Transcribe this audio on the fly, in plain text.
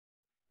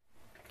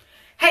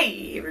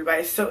Hey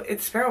everybody, so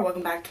it's Sparrow.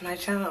 Welcome back to my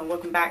channel and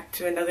welcome back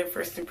to another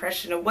first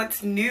impression of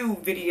what's new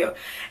video.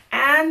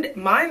 And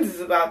mine is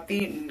about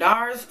the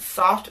NARS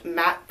Soft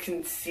Matte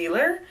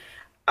Concealer.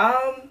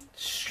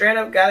 Straight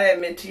up gotta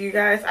admit to you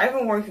guys, I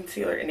haven't worn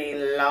concealer in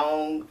a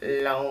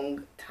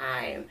long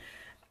time.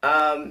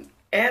 And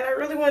I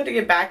really wanted to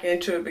get back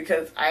into it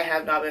because I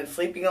have not been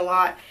sleeping a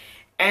lot.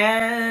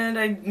 And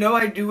I know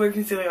I do wear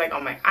concealer like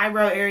on my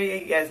eyebrow area.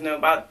 You guys know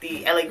about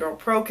the LA Girl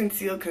Pro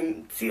concealers,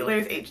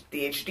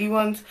 the HD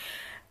ones.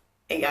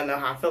 And y'all know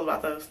how I feel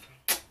about those.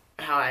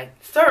 How I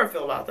sort of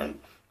feel about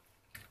them.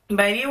 But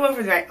I need one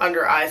for my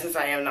under eye since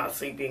I am not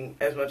sleeping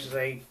as much as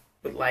I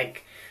would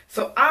like.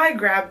 So I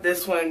grabbed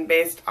this one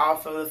based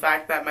off of the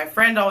fact that my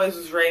friend always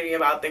was raving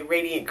about the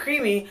Radiant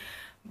Creamy.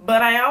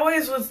 But I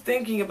always was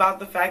thinking about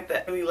the fact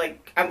that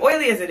I'm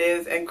oily as it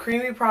is, and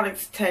creamy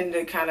products tend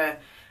to kind of,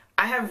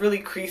 I have really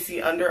creasy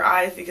under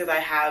eyes because I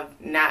have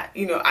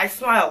I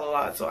smile a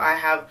lot, so I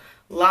have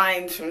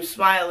lines from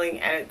smiling,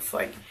 and it's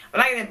like, I'm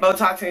not gonna get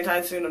Botox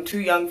anytime soon, I'm too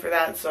young for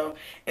that. So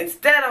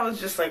instead I was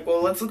just like,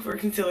 well, let's look for a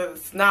concealer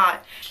that's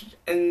not.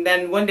 And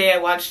then one day I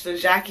watched the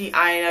Jackie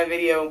Aina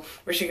video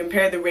where she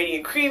compared the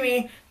Radiant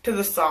Creamy to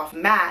the Soft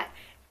Matte,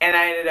 and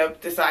I ended up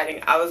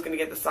deciding I was gonna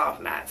get the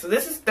Soft Matte. So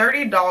this is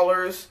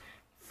 $30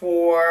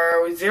 for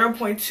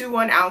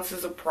 0.21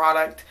 ounces of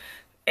product,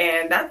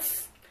 and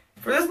that's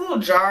for this little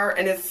jar,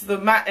 and it's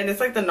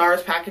like the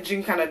NARS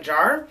packaging kind of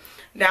jar.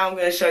 Now I'm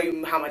going to show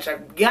you how much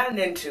I've gotten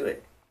into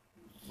it.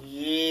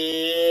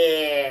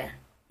 Yeah,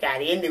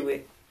 got into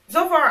it.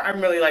 So far,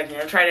 I'm really liking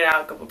it. I've tried it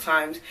out a couple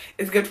times.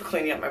 It's good for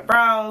cleaning up my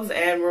brows,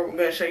 and we're going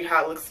to show you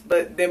how it looks.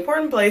 But the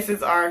important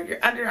places are your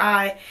under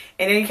eye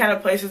and any kind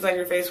of places on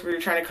your face where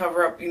you're trying to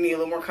cover up. You need a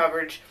little more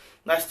coverage,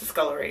 less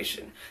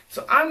discoloration.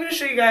 So I'm going to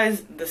show you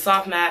guys the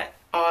Soft Matte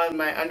on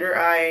my under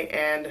eye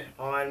and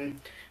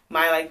on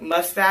my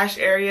mustache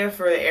area,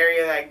 for the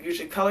area that I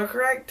usually color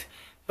correct.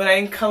 But I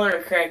didn't color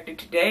correct it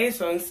today,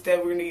 so instead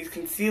we're going to use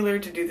concealer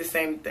to do the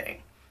same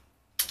thing.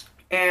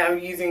 And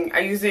I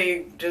use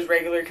a just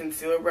regular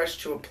concealer brush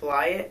to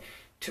apply it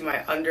to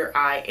my under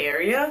eye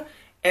area,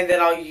 and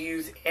then I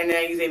use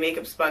a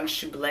makeup sponge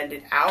to blend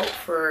it out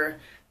for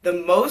the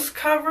most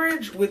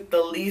coverage with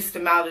the least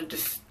amount of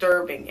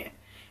disturbing it.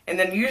 And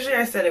then usually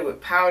I set it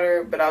with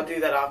powder, but I'll do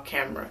that off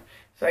camera.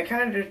 So I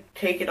kind of just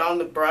take it on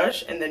the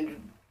brush and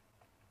then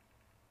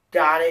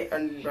dot it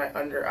on my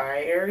under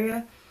eye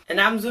area. And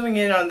I'm zooming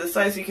in on this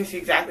side so you can see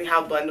exactly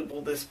how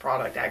blendable this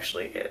product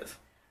actually is.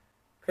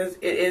 Because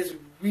it is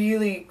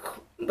really,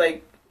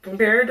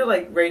 compared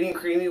to Radiant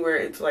Creamy, where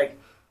it's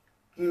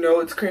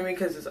it's creamy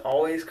because it's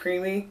always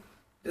creamy.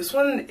 This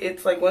one,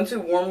 it's once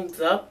it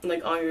warms up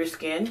on your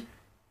skin,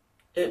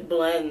 it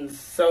blends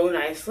so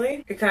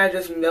nicely. It kind of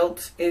just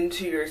melts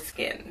into your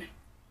skin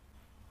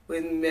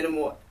with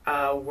minimal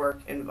work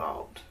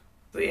involved.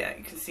 So yeah,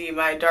 you can see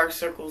my dark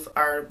circles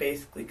are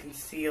basically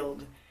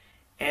concealed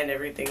and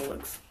everything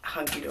looks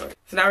hunky-dory.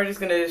 So now we're just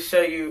going to show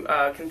you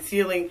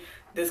concealing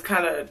this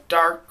kind of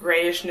dark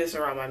grayishness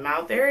around my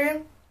mouth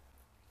area.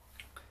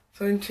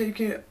 So I'm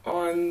taking it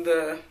on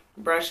the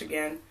brush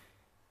again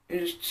and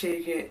just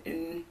taking it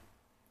in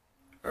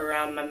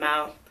around my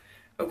mouth.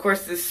 Of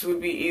course, this would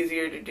be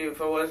easier to do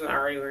if I wasn't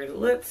already wearing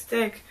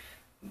lipstick,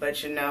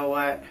 but you know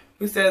what?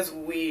 Who says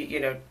we,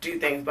 do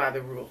things by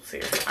the rules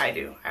here? I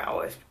do. I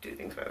always do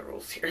things by the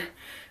rules here.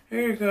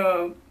 Here you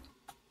go.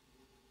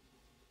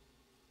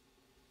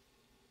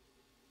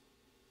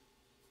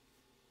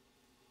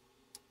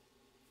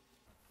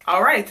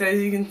 Alright, so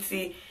as you can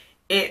see,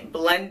 it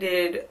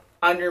blended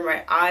under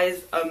my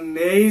eyes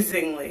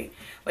amazingly.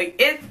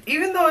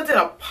 Even though it's in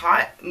a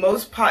pot,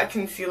 most pot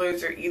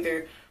concealers are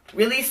either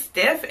really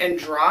stiff and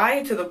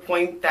dry to the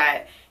point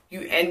that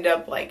you end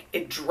up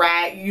it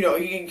drag,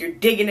 you're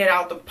digging it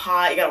out the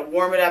pot, you gotta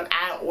warm it up,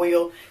 add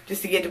oil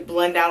just to get it to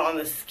blend out on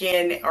the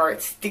skin, or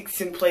it sticks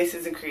in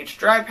places and creates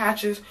dry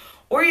patches,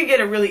 or you get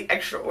a really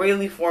extra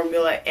oily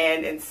formula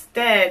and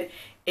instead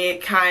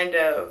it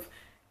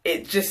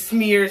just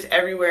smears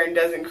everywhere and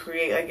doesn't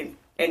create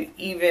an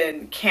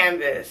even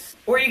canvas.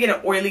 Or you get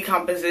an oily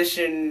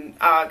composition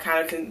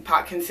kind of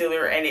pot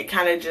concealer and it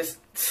kind of just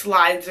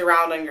slides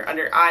around on your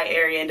under eye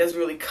area and doesn't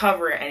really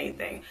cover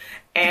anything.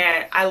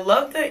 And I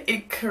love that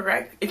it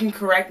can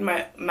correct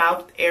my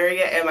mouth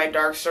area and my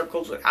dark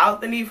circles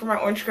without the need for my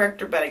orange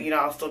corrector, but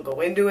I'll still go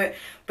into it.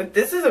 But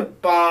this is a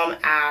bomb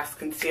ass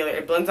concealer.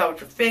 It blends out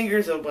with your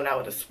fingers, it'll blend out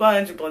with a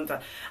sponge, it blends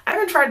out. The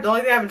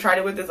only thing I haven't tried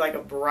it with is a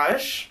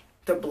brush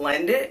to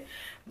blend it,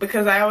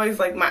 because I always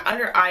my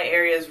under eye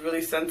area is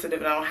really sensitive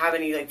and I don't have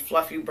any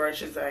fluffy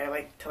brushes that I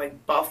like to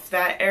buff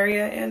that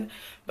area in.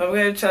 But I'm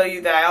going to tell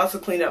you that I also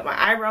cleaned up my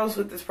eyebrows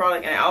with this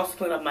product, and I also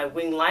cleaned up my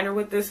wing liner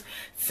with this.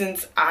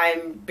 Since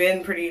I've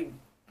been pretty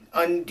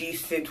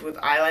undecent with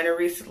eyeliner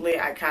recently,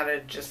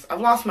 I've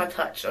lost my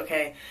touch,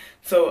 okay?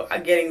 So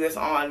getting this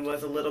on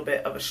was a little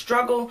bit of a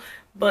struggle,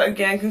 but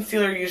again,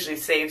 concealer usually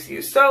saves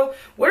you. So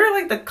what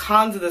are the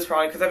cons of this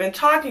product? Because I've been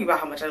talking about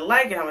how much I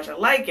like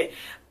it,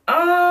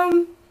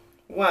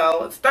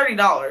 Well, it's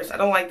 $30. I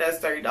don't like that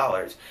it's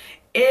 $30.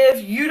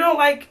 if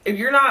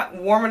you're not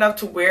warm enough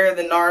to wear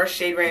the NARS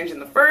shade range in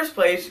the first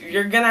place,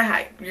 you're gonna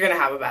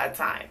have a bad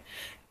time.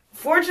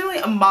 Fortunately,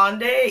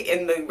 Amande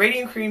in the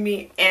Radiant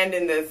Creamy and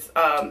in this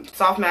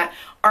Soft Matte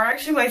are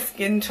actually my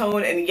skin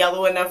tone and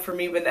yellow enough for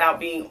me without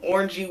being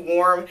orangey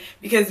warm,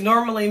 because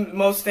normally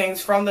most things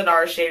from the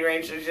NARS shade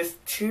range are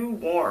just too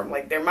warm.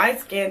 Like, they're my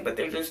skin, but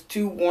they're just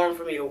too warm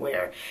for me to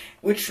wear,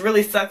 which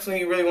really sucks when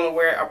you really want to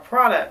wear a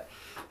product.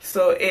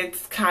 So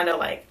it's kind of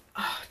like,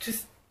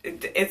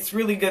 it's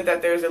really good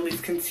that there's at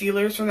least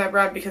concealers from that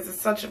brand, because it's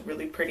such a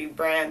really pretty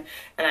brand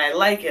and I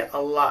like it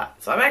a lot.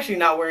 So I'm actually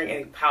not wearing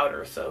any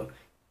powder, so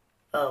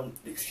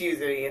excuse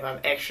me if I'm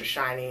extra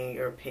shiny in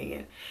your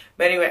opinion.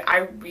 But anyway,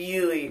 I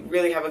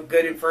really have a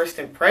good first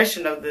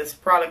impression of this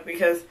product,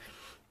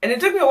 and it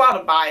took me a while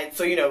to buy it,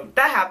 so you know,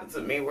 that happens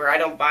with me where I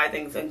don't buy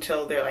things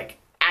until they're like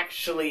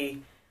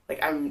actually,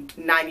 like, I'm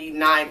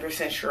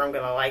 99% sure I'm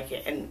gonna like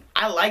it, and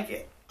I like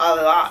it a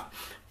lot.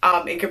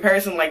 In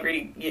comparison, like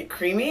Radiant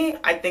Creamy,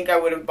 I think I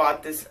would have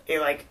bought this,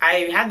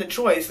 I had the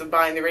choice of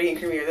buying the Radiant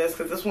Creamy or this,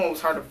 because this one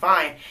was hard to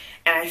find,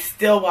 and I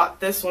still bought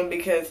this one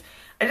because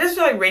I just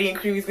feel like Radiant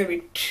Creamy is going to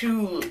be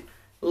too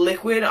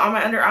liquid on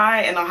my under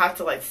eye, and I'll have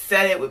to like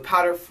set it with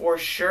powder for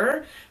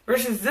sure,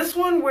 versus this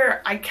one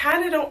where I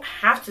kind of don't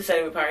have to set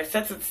it with powder. It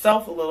sets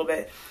itself a little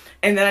bit,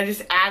 and then I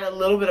just add a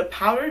little bit of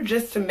powder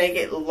just to make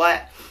it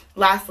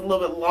last a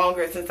little bit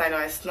longer, since I know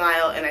I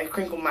smile and I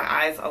crinkle my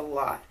eyes a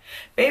lot.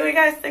 But anyway,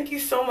 guys, thank you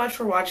so much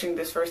for watching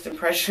this first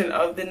impression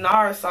of the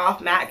NARS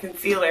Soft Matte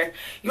Concealer.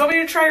 You want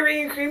me to try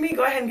Radiant Creamy?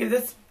 Go ahead and give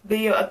this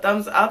video a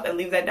thumbs up and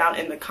leave that down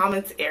in the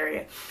comments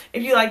area.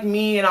 If you like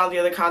me and all the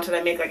other content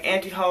I make, like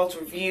anti-hauls,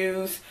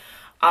 reviews,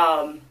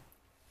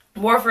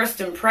 more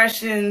first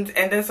impressions,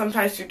 and then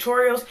sometimes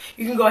tutorials,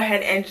 you can go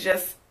ahead and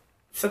just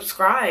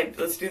subscribe.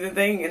 Let's do the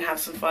thing and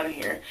have some fun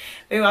here.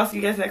 Maybe I'll see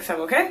you guys next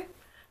time, okay?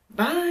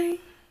 Bye!